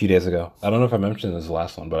 A few days ago. I don't know if I mentioned this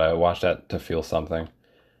last one, but I watched that to feel something,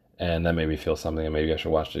 and that made me feel something, and maybe I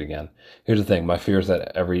should watch it again. Here's the thing: my fear is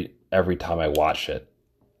that every time I watch it,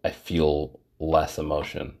 I feel less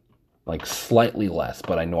emotion, like slightly less,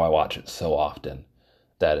 but I know I watch it so often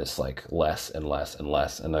that it's like less and less and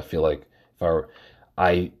less, and I feel like if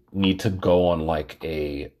I need to go on like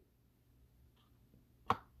a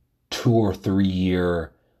 2 or 3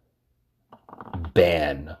 year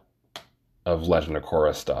ban of Legend of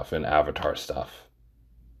Korra stuff and Avatar stuff,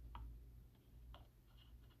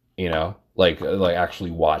 like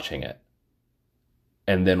actually watching it,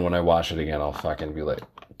 and then when I watch it again, I'll fucking be like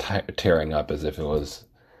tearing up as if it was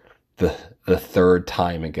the the third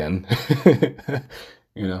time again.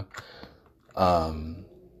 you know. Um,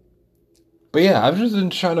 but yeah, I've just been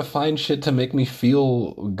trying to find shit to make me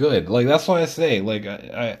feel good. Like that's why I say, like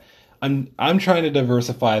I'm trying to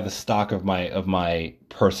diversify the stock of my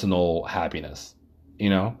personal happiness. You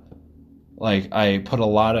know, like I put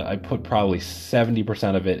probably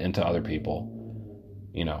 70% of it into other people.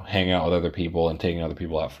 Hanging out with other people and taking other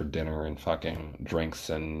people out for dinner and fucking drinks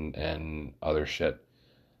and other shit.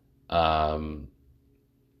 Um,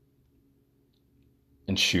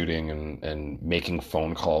 and shooting and making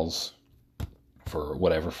phone calls for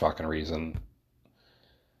whatever fucking reason.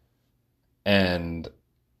 And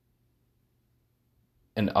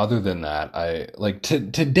other than that, I like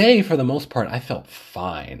today for the most part I felt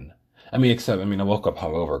fine. I woke up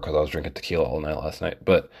hungover because I was drinking tequila all night last night.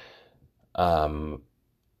 But um,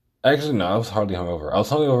 actually no, I was hardly hungover. I was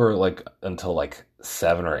hungover like until like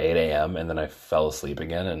 7 or 8 a.m. and then I fell asleep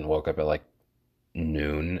again and woke up at like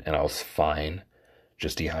noon and I was fine,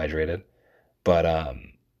 just dehydrated. But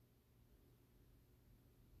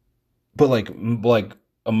like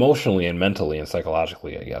emotionally and mentally and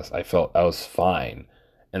psychologically, I guess I felt I was fine.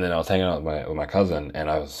 And then I was hanging out with my cousin, and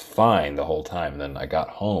I was fine the whole time. And then I got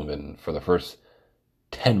home, and for the first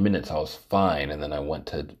 10 minutes, I was fine. And then I went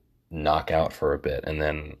to knock out for a bit, and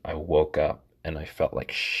then I woke up, and I felt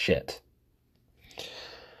like shit.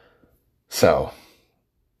 So,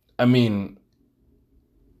 I mean,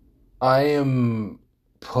 I am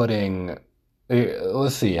putting.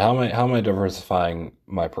 Let's see. How am I diversifying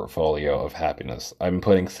my portfolio of happiness? I'm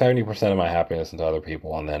putting 70% of my happiness into other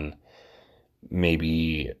people, and then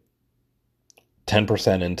maybe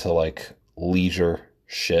 10% into like leisure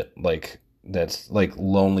shit, like that's like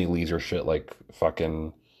lonely leisure shit, like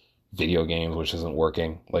fucking video games, which isn't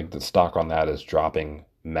working. Like the stock on that is dropping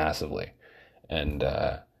massively. And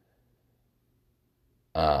the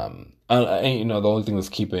only thing that's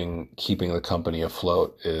keeping the company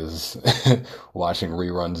afloat is watching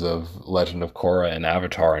reruns of Legend of Korra and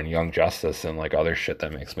Avatar and Young Justice and like other shit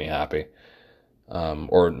that makes me happy,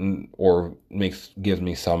 or makes gives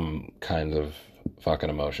me some kinds of fucking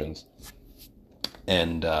emotions.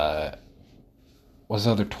 And what's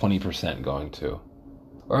the other 20% going to?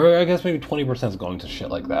 Or I guess maybe 20% is going to shit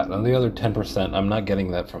like that, and the other 10% I'm not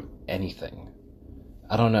getting that from anything.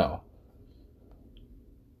 I don't know.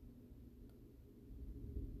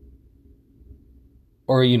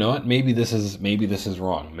 Or you know what? Maybe this is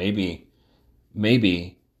wrong. Maybe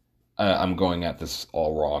I'm going at this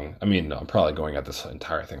all wrong. I mean, no, I'm probably going at this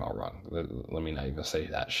entire thing all wrong. Let me not even say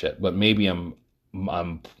that shit. But maybe I'm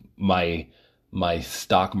my my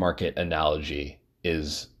stock market analogy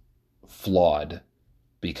is flawed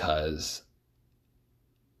because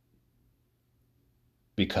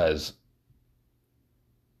because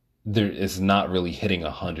there is not really hitting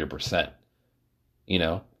 100%. You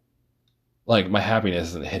know, like my happiness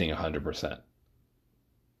isn't hitting 100%.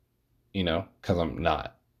 You know, because I'm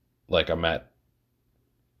not. Like I'm at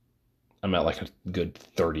like a good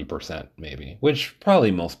 30% maybe, which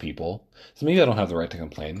probably most people. So maybe I don't have the right to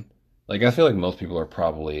complain. Like I feel like most people are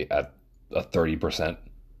probably at a 30%,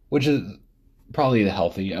 which is probably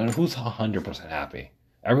healthy. I mean, who's 100% happy?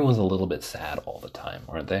 Everyone's a little bit sad all the time,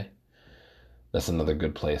 aren't they? That's another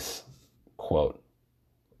good place quote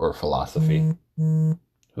or philosophy. Who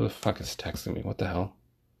the fuck is texting me? What the hell?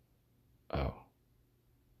 Oh,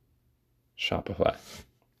 Shopify.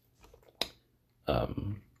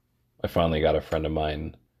 Um, I finally got a friend of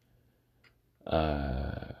mine.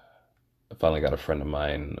 Uh, I finally got a friend of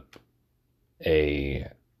mine a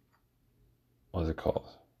what's it called?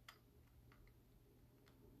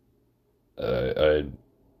 A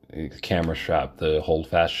camera strap, the hold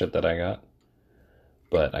fast shit that I got.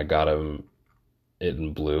 But I got him it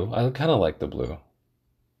in blue. I kind of like the blue,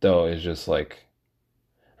 though. It's just like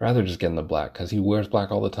I'd rather just get in the black because he wears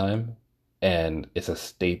black all the time, and it's a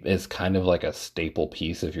staple. It's kind of like a staple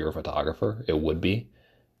piece if you're a photographer. It would be.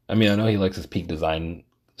 I mean, I know he likes his peak design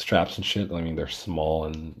straps and shit. I mean, they're small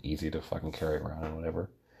and easy to fucking carry around and whatever.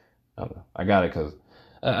 I don't know. I got it because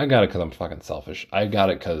I'm fucking selfish. I got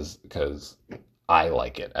it because I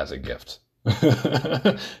like it as a gift,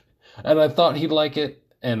 and I thought he'd like it,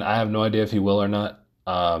 and I have no idea if he will or not.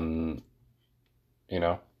 You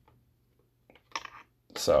know,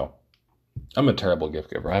 so I'm a terrible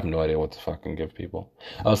gift giver. I have no idea what to fucking give people.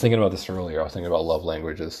 I was thinking about this earlier. I was thinking about love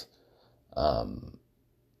languages, um,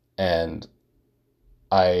 and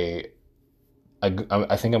I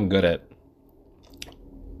I think I'm good at.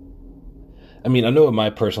 I mean, I know what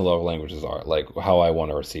my personal love languages are. Like how I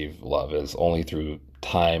want to receive love is only through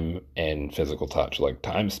time and physical touch. Like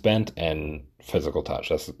time spent and physical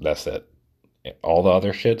touch. That's it. All the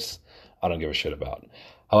other shits, I don't give a shit about.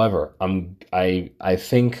 However, I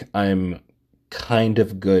think I'm kind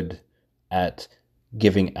of good at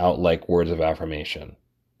giving out like words of affirmation,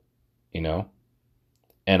 you know?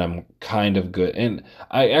 And I'm kind of good. And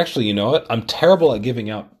I actually, you know what? I'm terrible at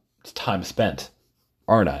giving out time spent,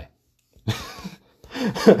 aren't I?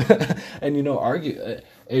 And argue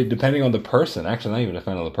depending on the person. Actually, not even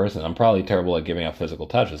depending on the person. I'm probably terrible at giving out physical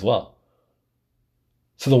touch as well.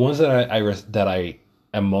 So the ones that I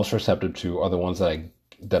am most receptive to are the ones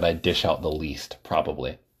that I dish out the least,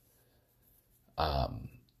 probably. Um,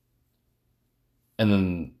 and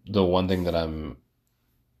then the one thing that I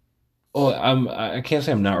can't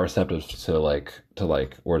say I'm not receptive to like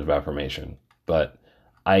words of affirmation, but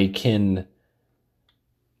I can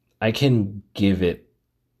I can give it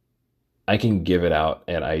I can give it out,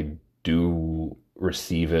 and I do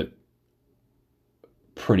receive it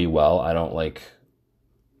pretty well. I don't like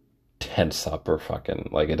tense up or fucking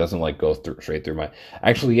like it doesn't like go through straight through my.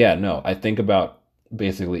 Actually, yeah, no. I think about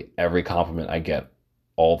basically every compliment I get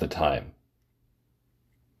all the time,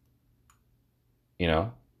 you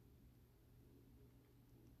know?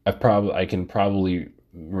 I can probably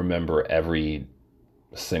remember every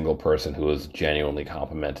single person who has genuinely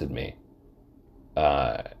complimented me.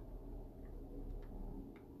 Uh,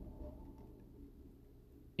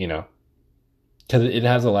 you know, because it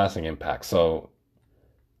has a lasting impact. So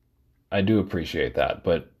I do appreciate that.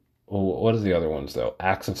 But what is the other ones though?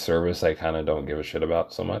 Acts of service, I kind of don't give a shit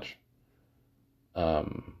about so much.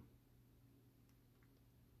 Um,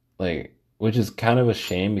 like, which is kind of a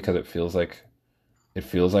shame because it feels like it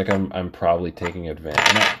feels like I'm probably taking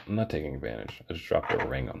advantage. I'm not taking advantage. I just dropped a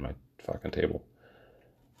ring on my fucking table.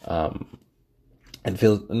 Um, it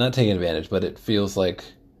feels I'm not taking advantage, but it feels like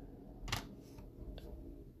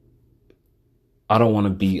I don't want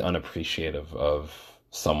to be unappreciative of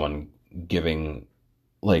someone giving,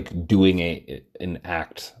 like doing an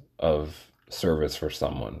act of service for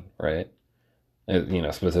someone, right?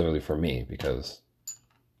 Specifically for me, because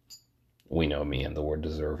we know me and the word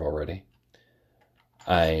deserve already.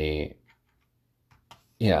 I,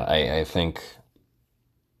 yeah, I think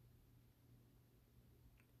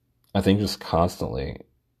just constantly,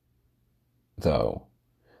 though,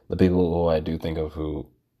 the people who I do think of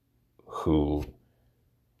who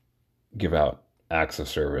give out acts of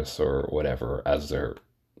service or whatever as their,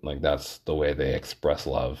 like, that's the way they express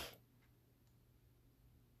love.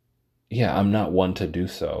 Yeah, I'm not one to do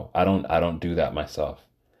so. I don't do that myself.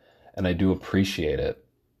 And I do appreciate it,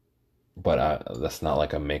 but that's not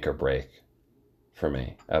like a make or break for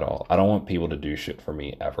me at all. I don't want people to do shit for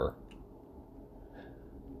me ever,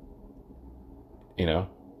 you know?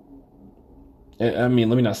 I mean,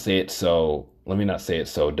 let me not say it so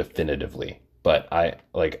definitively, but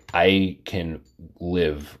I can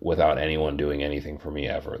live without anyone doing anything for me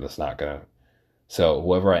ever. That's not gonna. So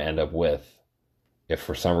whoever I end up with, if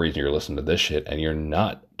for some reason you're listening to this shit and you're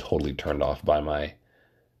not totally turned off by my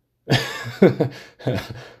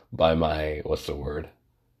by my, what's the word?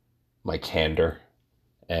 My candor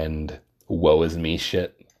and woe is me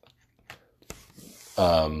shit.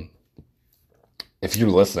 Um, if you're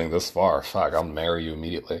listening this far, fuck, I'll marry you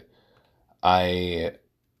immediately. I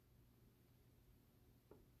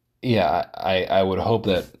Yeah, I would hope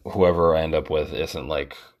that whoever I end up with isn't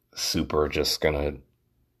like super just gonna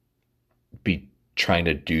be trying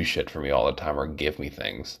to do shit for me all the time or give me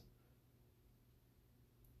things.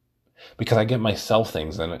 Because I get myself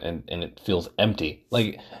things and it feels empty.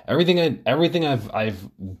 Like everything I've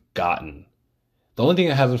gotten. The only thing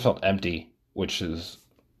that hasn't felt empty, which is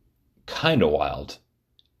kind of wild,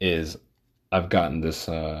 is I've gotten this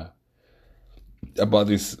I bought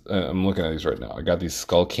these I'm looking at these right now. I got these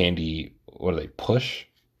Skull Candy, what are they? Push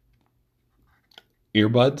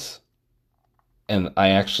earbuds, and I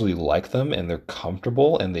actually like them and they're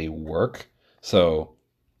comfortable and they work. So,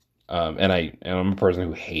 and I'm a person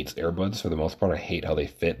who hates earbuds for the most part. I hate how they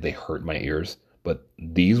fit. They hurt my ears. But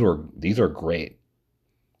these are great.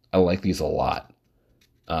 I like these a lot.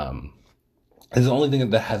 Um, it's the only thing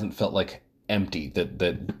that hasn't felt like empty,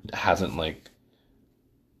 that hasn't like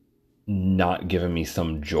not given me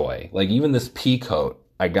some joy. Like even this pea coat,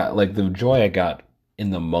 I got like the joy I got in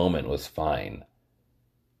the moment was fine,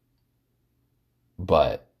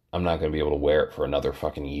 but I'm not gonna be able to wear it for another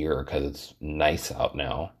fucking year because it's nice out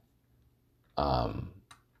now. Um,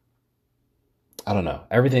 I don't know.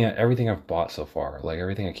 Everything I've bought so far, like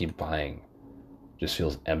everything I keep buying, just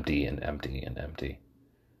feels empty and empty and empty.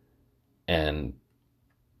 And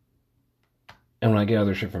and when I get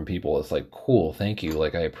other shit from people, it's like, cool, thank you.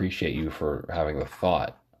 Like I appreciate you for having the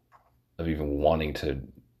thought of even wanting to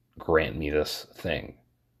grant me this thing,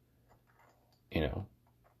 you know.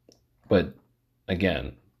 But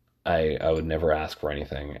again, I would never ask for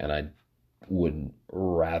anything, and would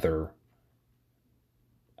rather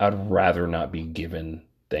I'd rather not be given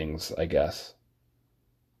things, I guess.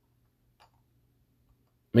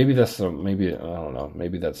 Maybe I don't know.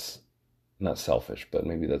 Maybe that's not selfish, but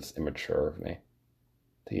maybe that's immature of me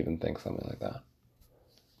to even think something like that.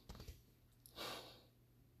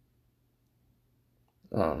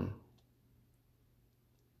 Um,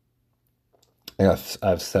 I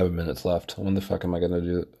have 7 minutes left. When the fuck am I gonna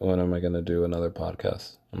do? When am I gonna do another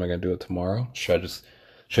podcast? Am I gonna do it tomorrow? Should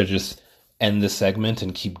I just end the segment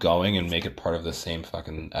and keep going and make it part of the same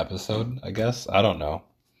fucking episode? I guess I don't know.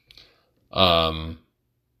 Um,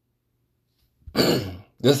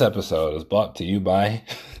 this episode is brought to you by.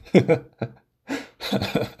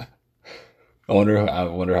 I wonder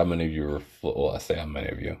how many of you are. Well, I say how many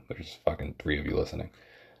of you. There's fucking three of you listening.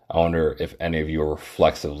 I wonder if any of you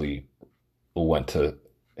reflexively went to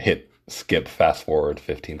hit skip fast forward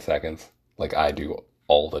 15 seconds like I do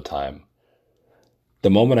all the time. The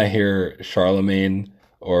moment I hear Charlemagne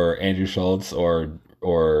or Andrew Schultz or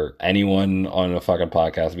anyone on a fucking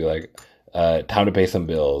podcast be like, time to pay some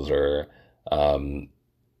bills, or um,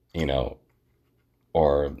 you know,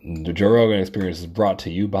 or the Joe Rogan Experience is brought to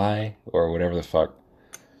you by, or whatever the fuck,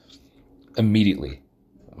 immediately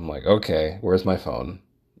I'm like, okay, where's my phone?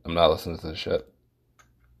 I'm not listening to this shit.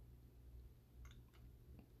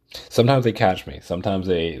 Sometimes they catch me. Sometimes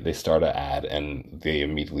they start an ad and they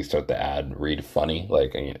immediately start the ad read funny,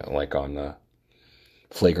 like like on the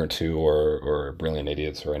Flagrant 2 or Brilliant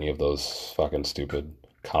Idiots or any of those fucking stupid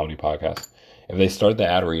comedy podcasts. If they start the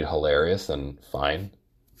ad read hilarious, then fine.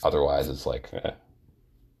 Otherwise, it's like, I'm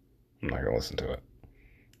not going to listen to it.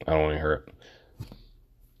 I don't want to hear it.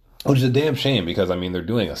 Which is a damn shame because, I mean, they're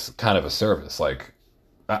doing a kind of a service. Like,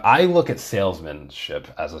 I look at salesmanship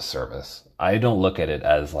as a service. I don't look at it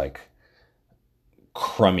as, like,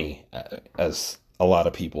 crummy as a lot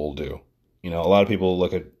of people do. You know, a lot of people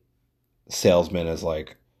look at salesmen as,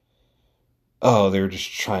 like, oh, they're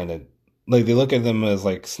just trying to, like, they look at them as,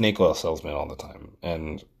 like, snake oil salesmen all the time.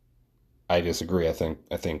 And I disagree. I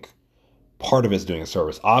think part of it's doing a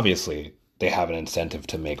service. Obviously, they have an incentive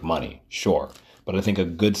to make money, sure. But I think a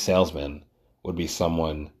good salesman would be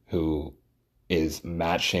someone who is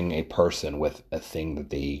matching a person with a thing that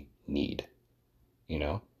they need, you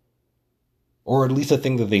know? Or at least a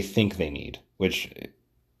thing that they think they need, which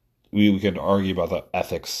we could argue about the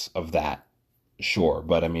ethics of that, sure.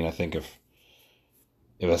 But I mean, I think if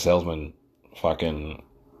a salesman fucking,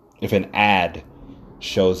 if an ad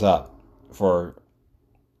shows up for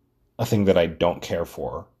a thing that I don't care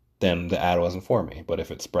for, then the ad wasn't for me. But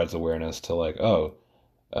if it spreads awareness to like, oh,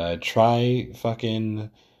 try fucking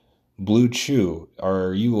Blue Chew.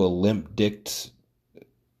 Are you a limp-dicked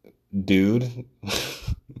dude?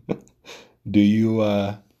 do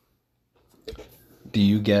you do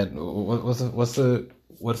you get what's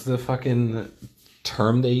the fucking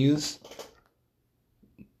term they use?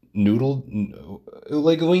 Noodle,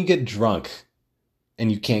 like when you get drunk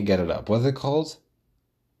and you can't get it up. What's it called?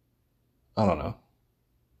 I don't know.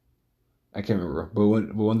 I can't remember.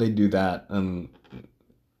 But when they do that, and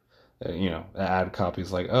you know, the ad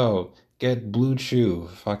copy's like, oh, get Blue Chew,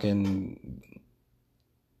 fucking,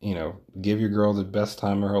 you know, give your girl the best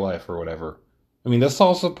time of her life or whatever. I mean, that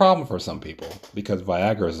solves the problem for some people because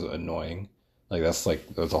Viagra is annoying. Like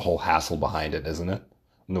there's a whole hassle behind it, isn't it?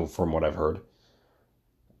 No, from what I've heard.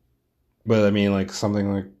 But I mean, like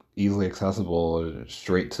something like easily accessible,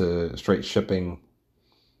 straight shipping,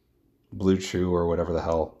 Blue Chew or whatever the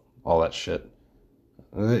hell, all that shit.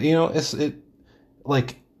 You know, it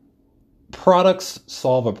like products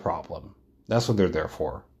solve a problem. That's what they're there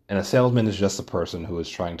for. And a salesman is just a person who is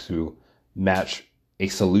trying to match a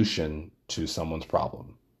solution to someone's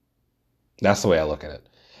problem. That's the way I look at it.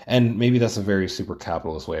 And maybe that's a very super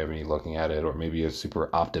capitalist way of me looking at it, or maybe a super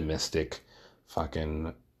optimistic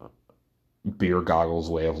fucking beer goggles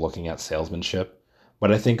way of looking at salesmanship.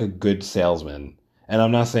 But I think a good salesman, and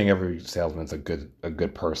I'm not saying every salesman's a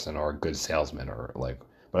good person or a good salesman or like,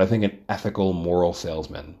 but I think an ethical, moral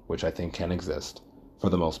salesman, which I think can exist for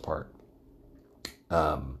the most part,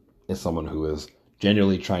 is someone who is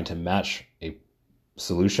genuinely trying to match a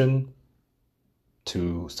solution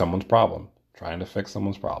to someone's problem, trying to fix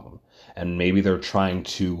someone's problem. And maybe they're trying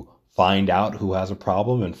to find out who has a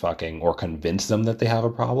problem and fucking, or convince them that they have a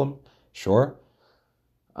problem. Sure.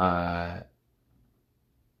 But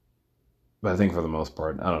I think for the most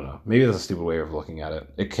part, I don't know. Maybe that's a stupid way of looking at it.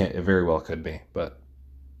 It very well could be, but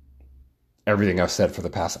everything I've said for the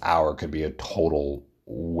past hour could be a total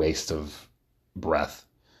waste of breath.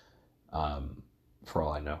 For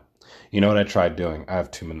all I know. You know what I tried doing? I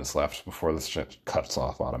have 2 minutes left before this shit cuts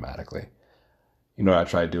off automatically. You know what I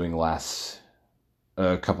tried doing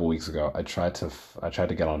a couple weeks ago? I tried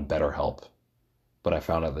to get on BetterHelp, but I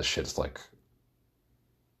found out this shit's like,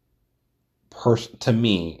 to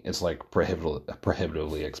me, it's like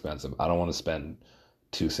prohibitively expensive. I don't want to spend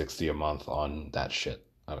 $260 a month on that shit.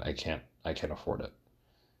 I can't afford it.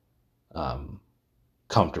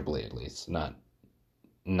 Comfortably at least, not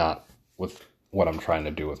with what I'm trying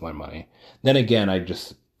to do with my money. Then again, I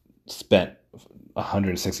just spent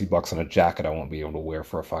 $160 on a jacket I won't be able to wear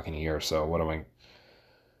for a fucking year. So what am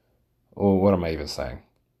I even saying?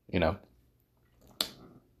 You know,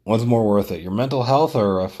 what's more worth it, your mental health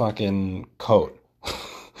or a fucking coat?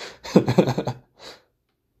 This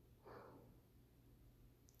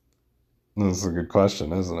is a good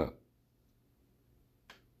question, isn't it?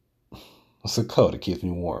 It's a coat. It keeps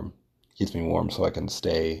me warm. It keeps me warm so I can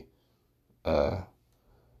stay uh,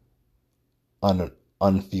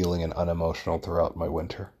 unfeeling and unemotional throughout my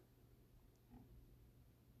winter.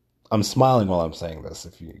 I'm smiling while I'm saying this,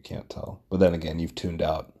 if you can't tell. But then again, you've tuned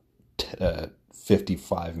out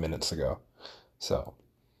 55 minutes ago. So,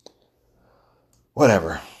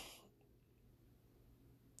 whatever.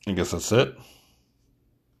 I guess that's it.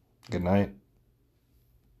 Good night.